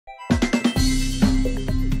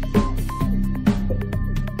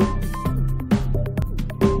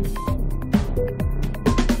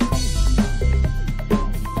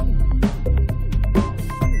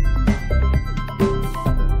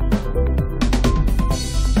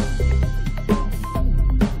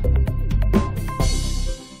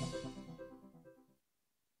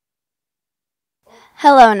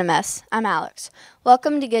Hello, NMS. I'm Alex.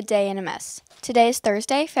 Welcome to Good Day NMS. Today is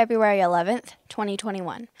Thursday, February 11th,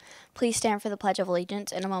 2021. Please stand for the Pledge of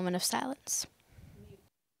Allegiance in a moment of silence.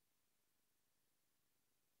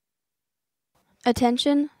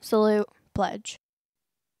 Attention, salute, pledge.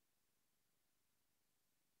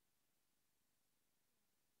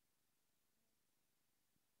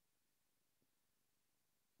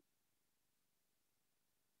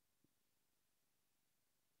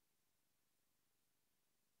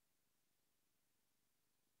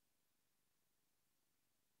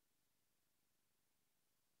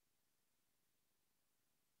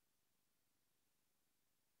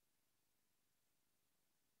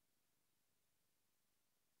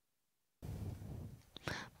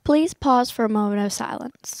 Please pause for a moment of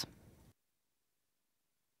silence.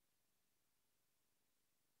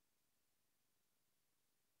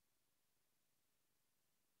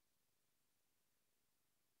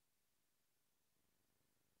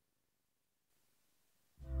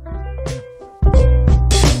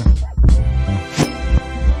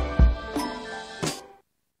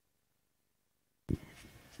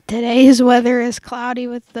 Today's weather is cloudy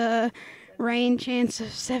with the rain chance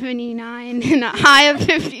of 79 and a high of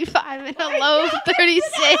 55 and a low of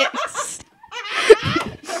 36.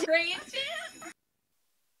 Rain chance?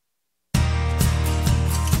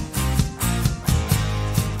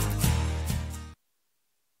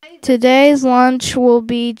 Today's lunch will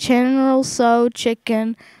be General Tso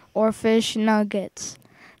chicken or fish nuggets.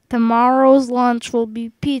 Tomorrow's lunch will be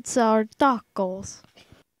pizza or tacos.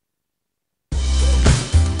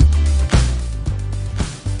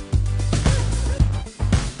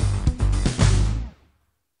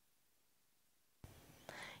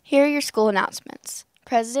 Here are your school announcements.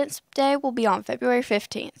 President's Day will be on February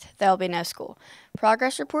 15th. There will be no school.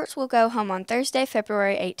 Progress reports will go home on Thursday,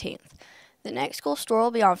 February 18th. The next school store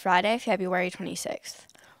will be on Friday, February 26th.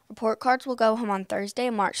 Report cards will go home on Thursday,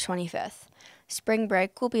 March 25th. Spring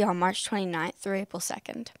break will be on March 29th through April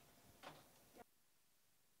 2nd.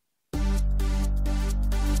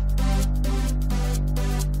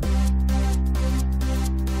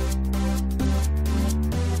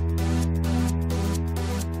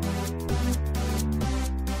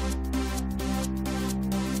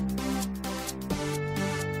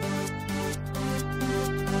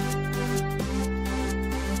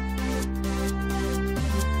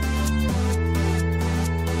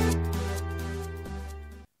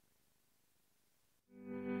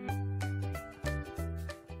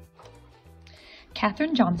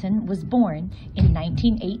 Katherine Johnson was born in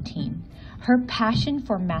 1918. Her passion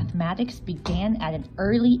for mathematics began at an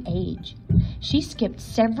early age. She skipped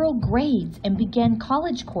several grades and began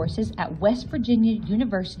college courses at West Virginia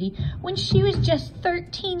University when she was just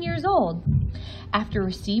 13 years old. After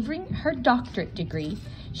receiving her doctorate degree,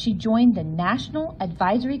 she joined the National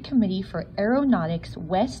Advisory Committee for Aeronautics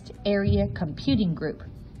West Area Computing Group,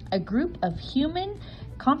 a group of human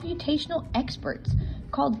computational experts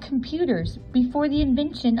called computers before the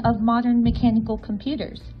invention of modern mechanical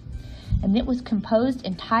computers, and it was composed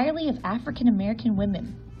entirely of African American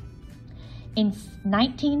women. In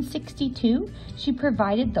 1962, she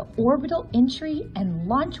provided the orbital entry and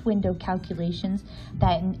launch window calculations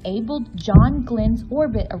that enabled John Glenn's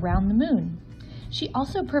orbit around the moon. She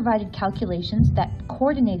also provided calculations that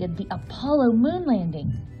coordinated the Apollo moon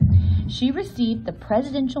landing. She received the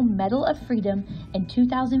Presidential Medal of Freedom in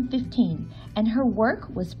 2015, and her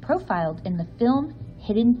work was profiled in the film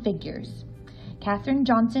Hidden Figures. Katherine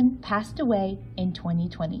Johnson passed away in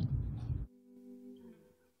 2020.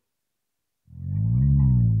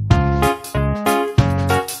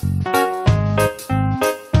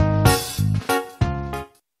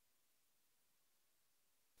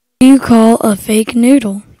 What do you call a fake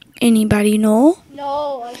noodle? Anybody know?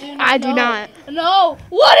 No, I do not. No!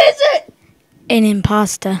 What is it? An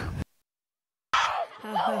impasta.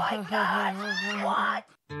 Oh my gosh, what?